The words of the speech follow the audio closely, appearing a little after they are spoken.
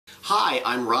Hi,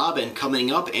 I'm Rob, and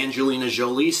coming up, Angelina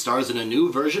Jolie stars in a new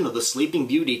version of the Sleeping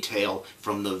Beauty tale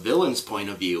from the villain's point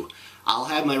of view. I'll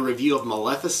have my review of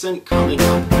Maleficent coming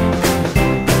up.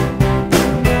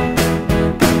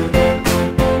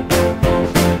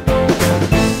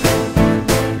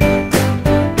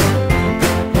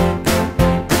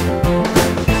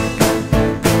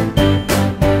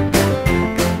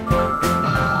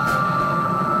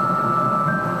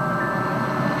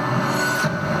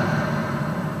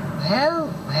 Well,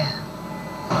 well,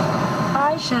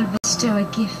 I shall bestow a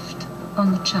gift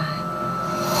on the child.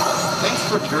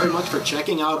 Thanks very much for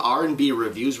checking out R&B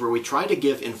Reviews, where we try to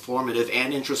give informative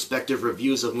and introspective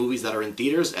reviews of movies that are in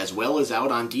theaters as well as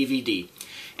out on DVD.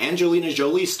 Angelina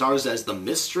Jolie stars as the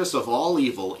mistress of all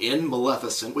evil in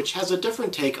Maleficent, which has a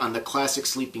different take on the classic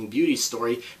Sleeping Beauty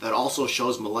story that also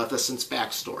shows Maleficent's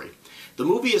backstory. The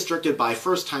movie is directed by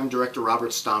first-time director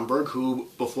Robert Stomberg, who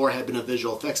before had been a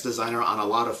visual effects designer on a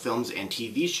lot of films and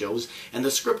TV shows, and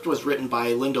the script was written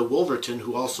by Linda Wolverton,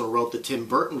 who also wrote the Tim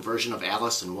Burton version of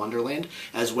Alice in Wonderland,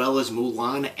 as well as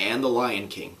Mulan and The Lion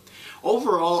King.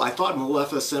 Overall, I thought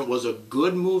Maleficent was a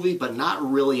good movie, but not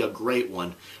really a great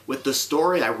one. With the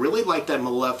story, I really like that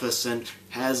Maleficent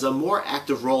has a more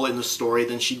active role in the story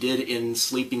than she did in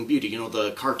Sleeping Beauty, you know,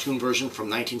 the cartoon version from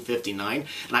 1959.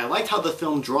 And I liked how the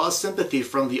film draws sympathy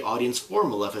from the audience for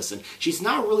Maleficent. She's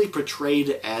not really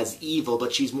portrayed as evil,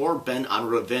 but she's more bent on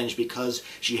revenge because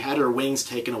she had her wings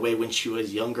taken away when she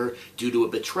was younger due to a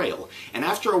betrayal. And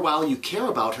after a while, you care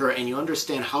about her and you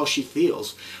understand how she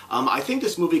feels. I think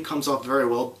this movie comes off very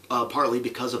well, partly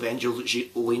because of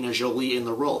Angelina Jolie in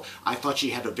the role. I thought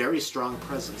she had a very strong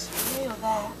presence. I know you're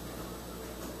there.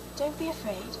 Don't be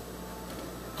afraid.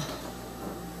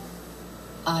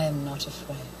 I am not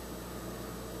afraid.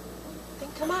 Then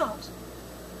come out.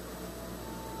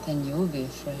 Then you'll be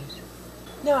afraid.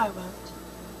 No, I won't.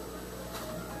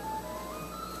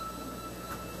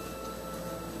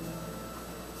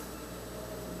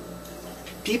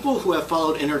 People who have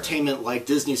followed entertainment like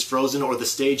Disney's Frozen or the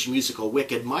stage musical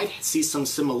Wicked might see some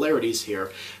similarities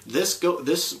here. This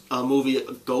movie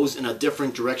goes in a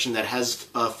different direction that has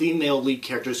female lead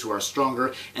characters who are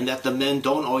stronger, and that the men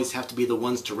don't always have to be the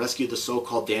ones to rescue the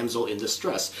so-called damsel in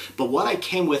distress. But what I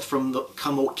came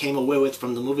away with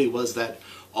from the movie was that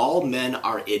all men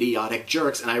are idiotic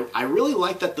jerks, and I really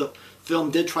like that the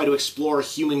film did try to explore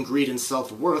human greed and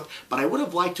self-worth, but I would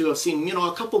have liked to have seen,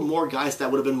 a couple more guys that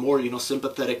would have been more,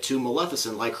 sympathetic to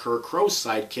Maleficent, like her crow's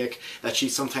sidekick that she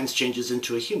sometimes changes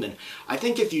into a human. I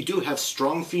think if you do have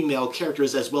strong female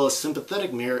characters as well as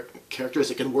sympathetic characters,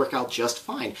 it can work out just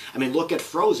fine. I mean, look at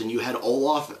Frozen. You had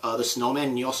Olaf, the snowman,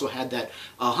 and you also had that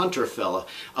hunter fella.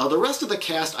 The rest of the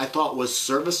cast I thought was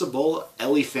serviceable.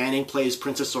 Ellie Fanning plays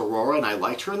Princess Aurora, and I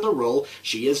liked her in the role.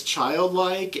 She is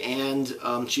childlike, and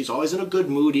she's always in a good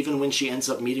mood, even when she ends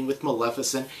up meeting with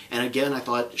Maleficent. And again, I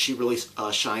thought she really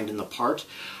shined in the part.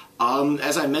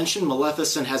 As I mentioned,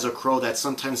 Maleficent has a crow that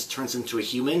sometimes turns into a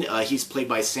human. He's played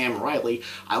by Sam Riley.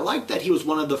 I liked that he was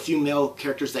one of the few male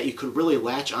characters that you could really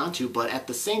latch onto, but at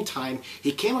the same time,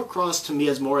 he came across to me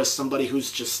as more as somebody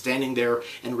who's just standing there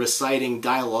and reciting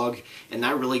dialogue and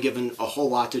not really given a whole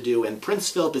lot to do. And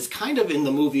Prince Philip is kind of in the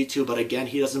movie too, but again,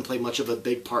 he doesn't play much of a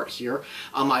big part here.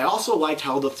 I also liked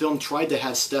how the film tried to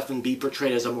have Stephen be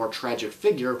portrayed as a more tragic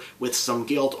figure with some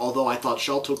guilt, although I thought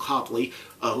Sholto Copley,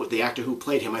 the actor who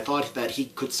played him, I thought that he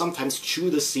could sometimes chew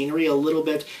the scenery a little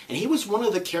bit, and he was one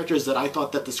of the characters that I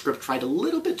thought that the script tried a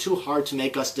little bit too hard to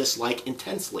make us dislike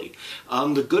intensely.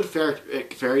 The good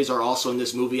fairies are also in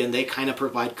this movie, and they kind of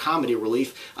provide comedy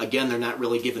relief. Again, they're not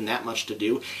really given that much to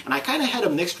do, and I kind of had a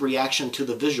mixed reaction to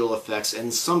the visual effects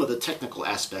and some of the technical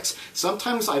aspects.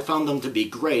 Sometimes I found them to be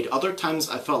great, other times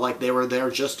I felt like they were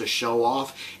there just to show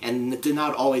off, and it did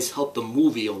not always help the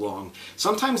movie along.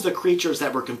 Sometimes the creatures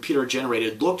that were computer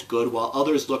generated looked good, while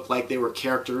others looked like they were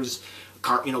characters,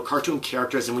 cartoon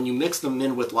characters, and when you mix them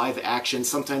in with live action,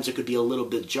 sometimes it could be a little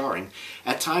bit jarring.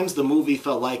 At times, the movie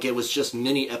felt like it was just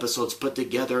mini episodes put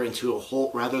together into a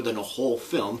whole, rather than a whole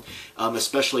film,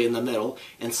 especially in the middle.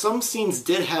 And some scenes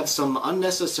did have some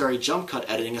unnecessary jump cut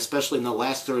editing, especially in the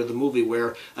last third of the movie,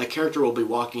 where a character will be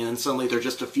walking and suddenly they're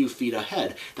just a few feet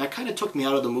ahead. That kind of took me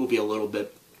out of the movie a little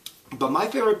bit. But my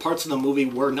favorite parts of the movie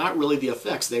were not really the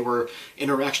effects. They were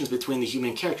interactions between the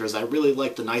human characters. I really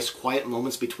liked the nice quiet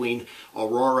moments between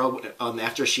Aurora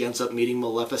after she ends up meeting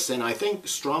Maleficent. I think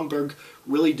Stromberg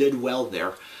really did well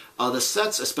there. The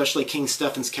sets, especially King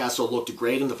Stephen's castle, looked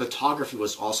great, and the photography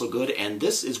was also good, and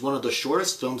this is one of the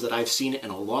shortest films that I've seen in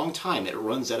a long time. It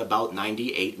runs at about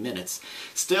 98 minutes.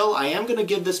 Still, I am going to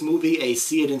give this movie a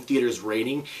see it in theaters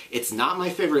rating. It's not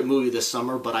my favorite movie this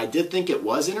summer, but I did think it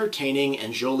was entertaining,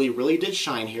 and Jolie really did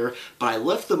shine here, but I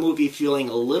left the movie feeling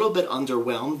a little bit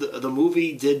underwhelmed. The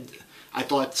movie did, I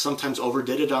thought, sometimes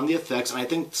overdid it on the effects, and I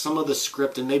think some of the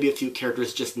script and maybe a few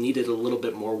characters just needed a little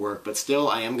bit more work, but still,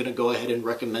 I am going to go ahead and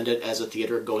recommend it as a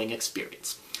theater-going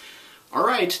experience.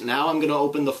 Alright, now I'm going to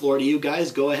open the floor to you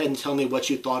guys. Go ahead and tell me what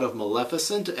you thought of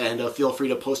Maleficent, and feel free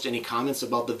to post any comments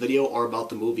about the video or about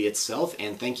the movie itself,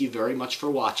 and thank you very much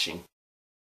for watching.